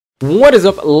What is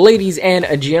up, ladies and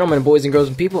gentlemen, boys and girls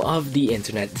and people of the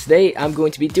internet? Today I'm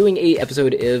going to be doing a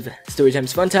episode of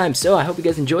Storytime's Fun Time, so I hope you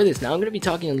guys enjoy this. Now I'm going to be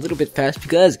talking a little bit fast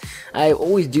because I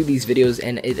always do these videos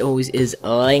and it always is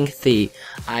lengthy.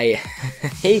 I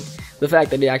hate the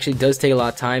fact that it actually does take a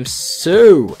lot of time,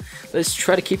 so let's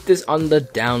try to keep this on the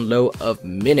down low of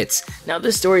minutes. Now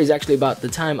this story is actually about the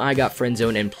time I got friend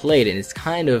zoned and played, and it's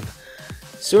kind of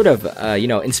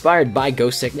inspired by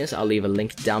Ghost Sickness. I'll leave a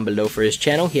link down below for his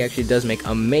channel. He actually does make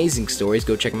amazing stories.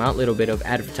 Go check him out. Little bit of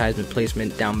advertisement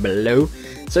placement down below.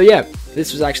 So yeah,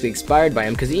 this was actually inspired by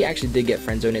him because he actually did get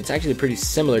friend zoned. It's actually pretty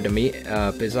similar to me,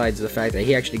 besides the fact that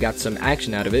he actually got some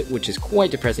action out of it, which is quite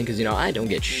depressing because, I don't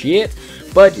get shit.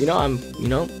 But, I'm,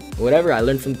 whatever. I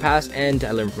learned from the past and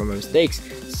I learned from my mistakes.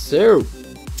 So,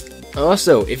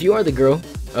 also, if you are the girl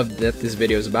that this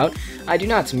video is about, I do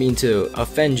not mean to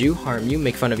offend you, harm you,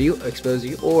 make fun of you, expose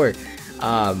you, or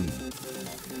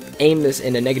aim this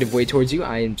in a negative way towards you.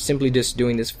 I am simply just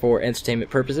doing this for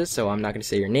entertainment purposes, so I'm not going to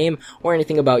say your name or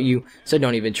anything about you, so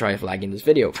don't even try flagging this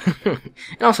video.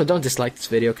 And also, don't dislike this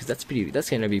video, because that's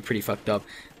going to be pretty fucked up.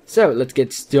 So, let's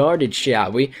get started,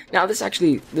 shall we? Now, this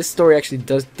story actually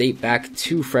does date back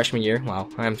to freshman year. Well,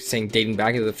 I'm saying dating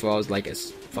back as if I was like a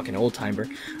fucking old timer.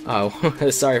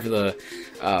 Sorry for the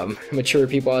mature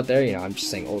people out there. I'm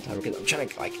just saying old timer because I'm trying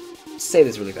to say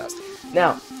this really fast.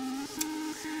 Now,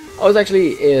 I was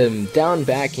actually down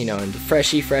back, in the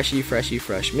fresh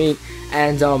meat,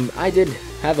 and I did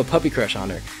have a puppy crush on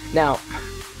her. Now,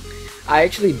 I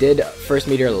actually did first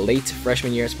meet her late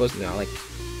freshman year, I suppose.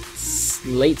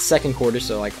 Late second quarter,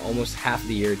 so almost half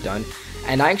the year done.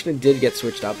 And I actually did get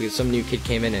switched out because some new kid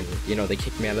came in and they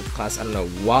kicked me out of the class. I don't know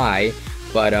why,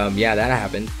 but yeah, that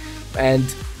happened. And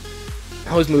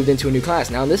I was moved into a new class.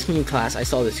 Now in this new class, I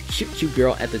saw this cute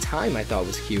girl at the time I thought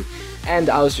was cute, and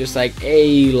I was just like,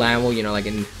 hey Lamel,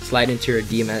 and slide into her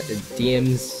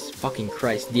DMs, fucking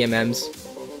Christ,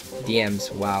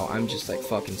 DMs, wow, I'm just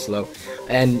fucking slow.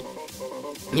 And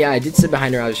yeah, I did sit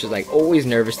behind her. I was just always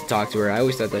nervous to talk to her. I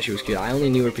always thought that she was cute. I only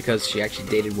knew her because she actually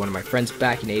dated one of my friends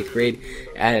back in 8th grade,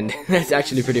 and that's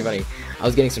actually pretty funny. I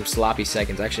was getting some sloppy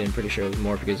seconds. Actually, I'm pretty sure it was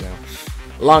more because,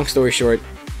 long story short,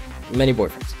 many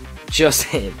boyfriends. Just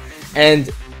saying. And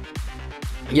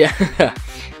yeah,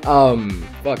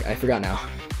 fuck, I forgot now.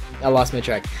 I lost my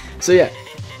track. So yeah,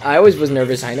 I always was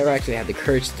nervous. I never actually had the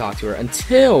courage to talk to her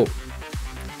until,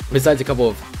 besides a couple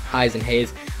of highs and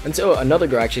hays, until another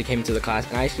girl actually came into the class,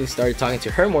 and I actually started talking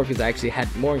to her more because I actually had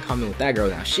more in common with that girl.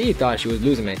 Now, she thought she was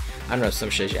losing me. I don't know,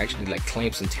 some shit. She actually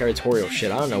claimed some territorial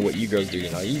shit. I don't know what you girls do,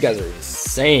 you guys are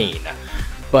insane.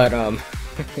 But,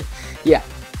 yeah.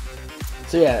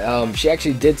 So yeah, she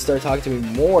actually did start talking to me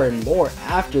more and more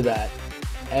after that,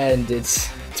 and it's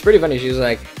pretty funny. She was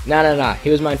like, nah, he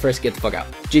was mine first, get the fuck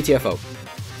out, GTFO.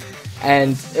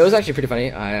 And it was actually pretty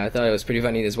funny. I thought it was pretty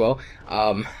funny as well.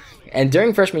 And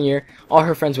during freshman year, all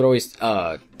her friends would always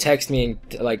text me and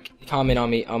comment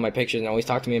on my pictures, and always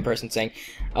talk to me in person saying,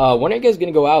 when are you guys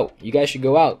gonna go out? You guys should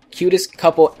go out. Cutest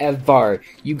couple ever.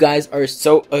 You guys are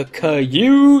so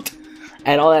cute.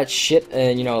 And all that shit,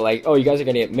 and oh, you guys are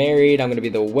gonna get married, I'm gonna be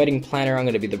the wedding planner, I'm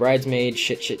gonna be the bridesmaid,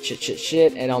 shit,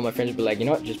 and all my friends would be like, you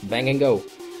know what, just bang and go,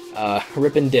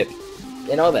 rip and dip,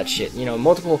 and all that shit,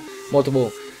 multiple,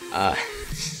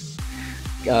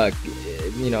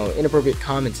 inappropriate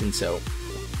comments,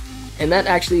 and that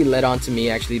actually led on to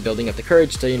me actually building up the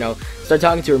courage to, start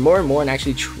talking to her more and more, and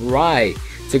actually try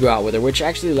to go out with her, which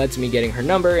actually led to me getting her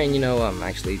number, and I'm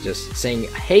actually just saying,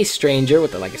 hey stranger,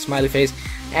 with a smiley face,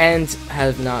 and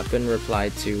have not been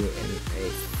replied to in a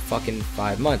fucking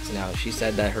 5 months. Now, she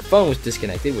said that her phone was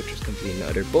disconnected, which was complete and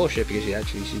utter bullshit, because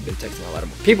she's been texting a lot of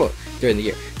more people during the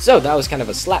year. So that was kind of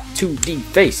a slap to the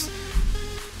face.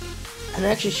 And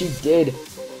actually, she did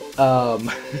go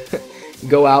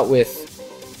out with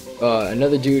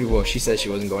another dude. Well, she said she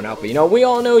wasn't going out, but we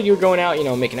all know you're going out,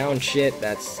 making out and shit.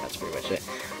 That's pretty much it.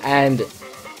 And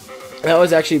that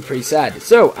was actually pretty sad.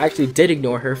 So I actually did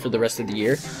ignore her for the rest of the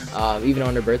year. Even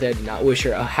on her birthday, I did not wish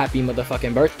her a happy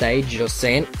motherfucking birthday. Just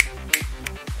saying.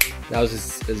 That was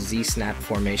a Z-snap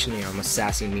formation. I'm a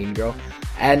sassy mean girl,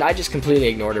 and I just completely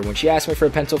ignored her when she asked me for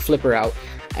a pencil. Flip her out,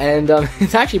 and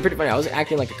it's actually pretty funny. I was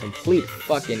acting like a complete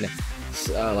fucking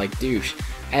douche,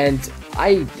 and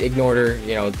I ignored her,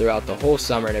 throughout the whole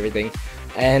summer and everything.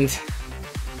 And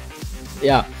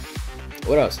yeah.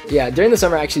 What else? Yeah, during the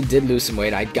summer I actually did lose some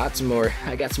weight. I got some more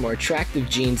attractive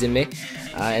jeans in me,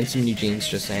 and some new jeans,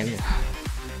 just saying,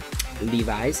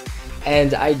 Levi's.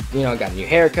 And I, got a new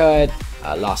haircut,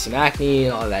 lost some acne,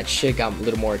 all that shit, got a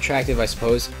little more attractive, I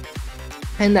suppose.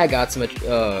 And that got some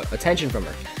attention from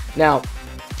her. Now,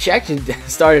 she actually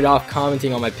started off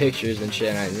commenting on my pictures and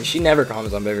shit, and she never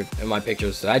comments on my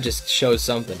pictures, so I just show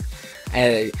something.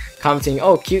 And commenting,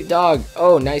 oh, cute dog,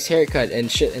 oh, nice haircut,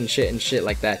 and shit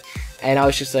like that. And I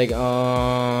was just like,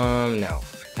 no.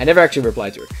 I never actually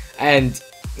replied to her. And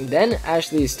then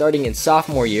actually starting in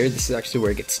sophomore year, this is actually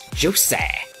where it gets juicy.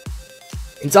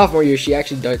 In sophomore year, she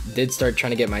actually did start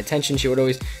trying to get my attention. She would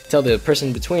always tell the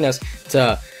person between us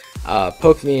to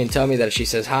poke me and tell me that if she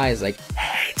says hi, it's like,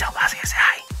 hey, tell Bassi I say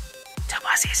hi. Tell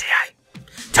Bassi I say hi.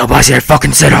 Tell Bassi I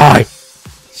fucking said hi.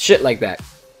 Shit like that.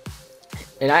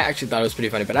 And I actually thought it was pretty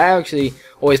funny, but I actually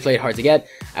always played hard to get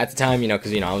at the time, you know,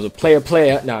 because, you know, I was a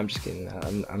player. No, I'm just kidding.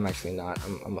 I'm actually not.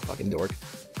 I'm a fucking dork.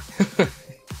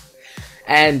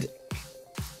 And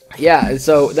yeah,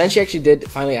 so then she actually did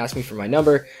finally ask me for my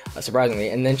number, surprisingly,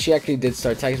 and then she actually did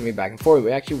start texting me back and forth.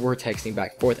 We actually were texting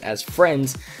back and forth as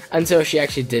friends until she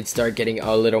actually did start getting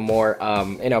a little more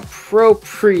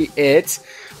inappropriate,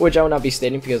 which I will not be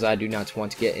stating because I do not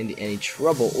want to get into any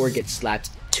trouble or get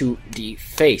slapped to the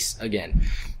face again.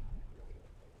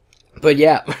 But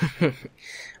yeah,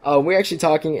 we're actually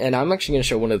talking, and I'm actually going to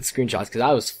show one of the screenshots because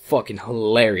I was fucking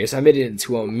hilarious. I made it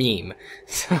into a meme,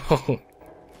 so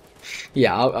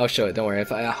yeah, I'll show it, don't worry.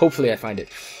 Hopefully I find it.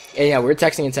 And yeah, we're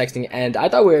texting, and I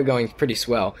thought we were going pretty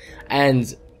swell,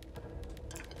 and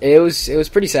it was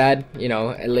pretty sad, you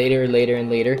know, later,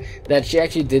 that she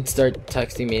actually did start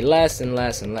texting me less and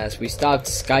less. We stopped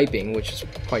Skyping, which is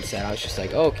quite sad. I was just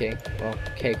like, oh, okay, well,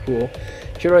 okay, cool.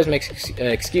 She would always make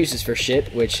excuses for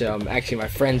shit, which actually my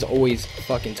friends always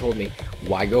fucking told me,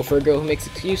 why go for a girl who makes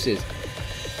excuses?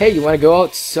 Hey, you want to go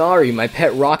out? Sorry, my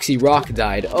pet Roxy Rock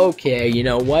died. Okay, you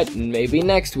know what? Maybe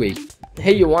next week.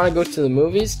 Hey, you want to go to the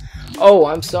movies? Oh,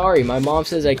 I'm sorry, my mom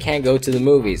says I can't go to the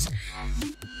movies.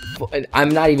 I'm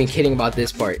not even kidding about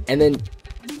this part. And then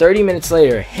 30 minutes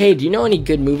later, hey, do you know any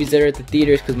good movies that are at the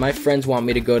theaters? Because my friends want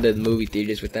me to go to the movie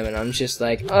theaters with them, and I'm just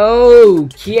like,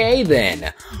 okay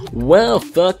then. Well,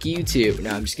 fuck you too. No,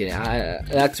 I'm just kidding.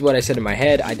 That's what I said in my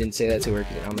head. I didn't say that to her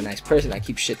because I'm a nice person. I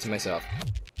keep shit to myself.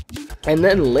 And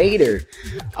then later,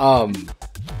 I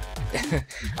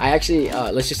actually,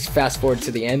 let's just fast forward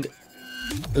to the end.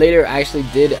 Later, I actually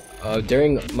did,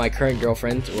 during my current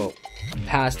girlfriend, well,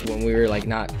 past when we were like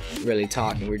not really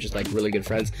talking, we were just like really good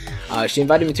friends, she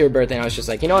invited me to her birthday, and I was just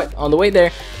like, you know what, on the way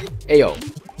there, hey yo,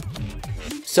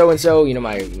 so and so, you know,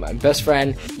 my best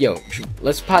friend, yo,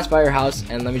 let's pass by her house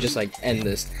and let me just like end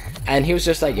this. And he was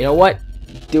just like, you know what,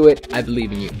 do it, I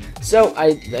believe in you. So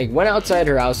I like went outside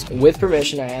her house with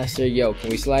permission. I asked her, yo, can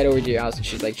we slide over to your house? And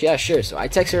she's like, yeah, sure. So I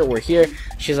text her, we're here.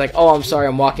 She's like, oh, I'm sorry,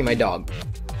 I'm walking my dog.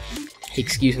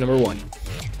 Excuse number one.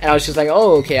 And I was just like,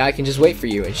 oh, okay, I can just wait for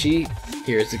you. And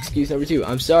here's excuse number two.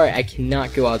 I'm sorry, I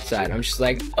cannot go outside. I'm just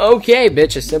like, okay,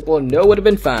 bitch, a simple no would have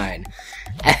been fine.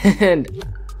 And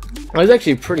I was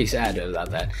actually pretty sad about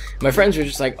that. My friends were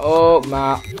just like, oh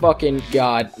my fucking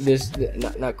god, this,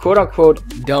 not quote unquote,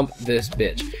 dump this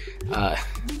bitch. I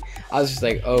was just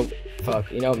like, oh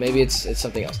fuck, you know, maybe it's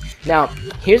something else. Now,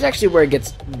 here's actually where it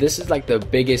gets, this is like the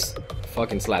biggest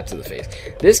fucking slap to the face.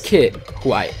 This kid,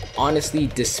 who I honestly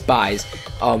despise,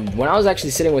 when I was actually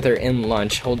sitting with her in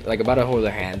lunch, about to hold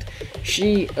her hand,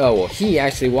 he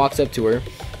actually walks up to her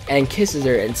and kisses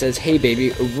her and says, hey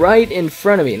baby, right in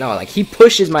front of me. No, like he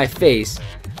pushes my face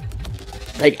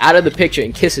like out of the picture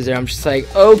and kisses her. I'm just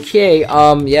like, okay,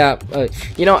 yeah,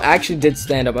 you know, I actually did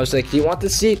stand up. I was like, do you want the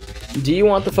seat? Do you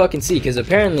want the fucking seat? Because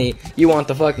apparently you want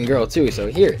the fucking girl too, so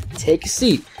here, take a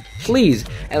seat, please.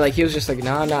 And like he was just like,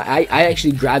 nah, I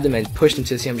actually grabbed him and pushed him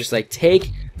to the seat. I'm just like,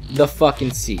 take the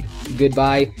fucking seat,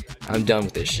 goodbye, I'm done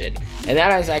with this shit. And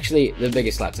that is actually the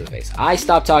biggest slap to the face. I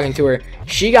stopped talking to her.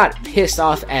 She got pissed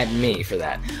off at me for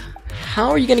that. How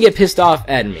are you gonna get pissed off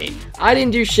at me? I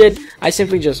didn't do shit. I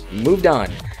simply just moved on,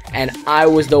 and I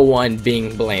was the one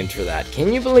being blamed for that.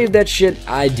 Can you believe that shit?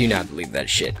 I do not believe that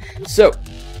shit. So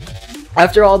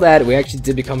after all that, we actually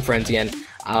did become friends again.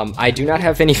 I do not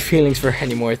have any feelings for her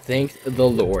anymore, thank the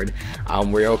Lord.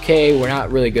 We're okay. We're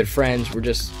not really good friends. We're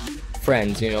just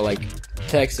friends, you know, like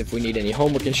text if we need any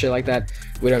homework and shit like that.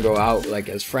 We don't go out like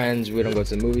as friends. We don't go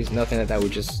to the movies, nothing like that. We're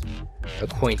just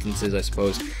acquaintances, I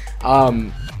suppose.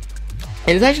 And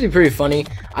it's actually pretty funny.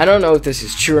 I don't know if this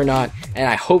is true or not, and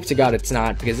I hope to God it's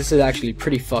not, because this is actually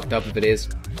pretty fucked up if it is.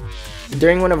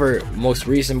 During one of her most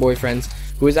recent boyfriends,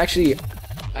 who is actually,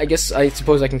 I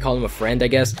suppose I can call him a friend, I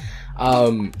guess,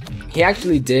 he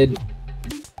actually did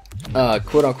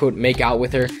quote unquote make out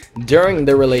with her during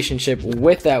the relationship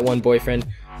with that one boyfriend,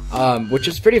 which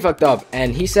is pretty fucked up.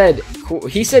 And he said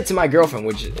to my girlfriend,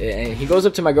 and he goes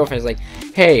up to my girlfriend, he's like,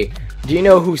 hey, do you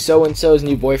know who so-and-so's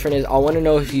new boyfriend is? I want to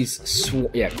know if he's,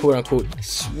 quote-unquote,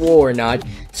 swore or not,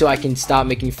 so I can stop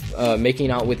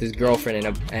making out with his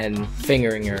girlfriend and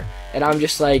fingering her. And I'm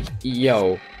just like,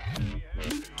 yo,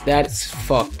 that's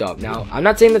fucked up. Now, I'm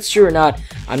not saying that's true or not.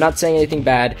 I'm not saying anything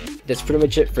bad. That's pretty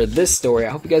much it for this story. I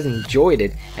hope you guys enjoyed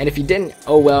it. And if you didn't,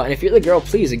 oh well. And if you're the girl,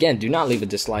 please, again, do not leave a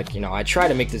dislike. You know, I try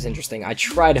to make this interesting. I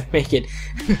try to make it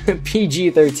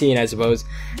PG-13, I suppose.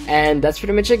 And that's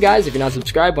pretty much it, guys. If you're not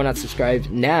subscribed, why not subscribe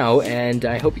now? And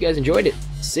I hope you guys enjoyed it.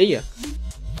 See ya.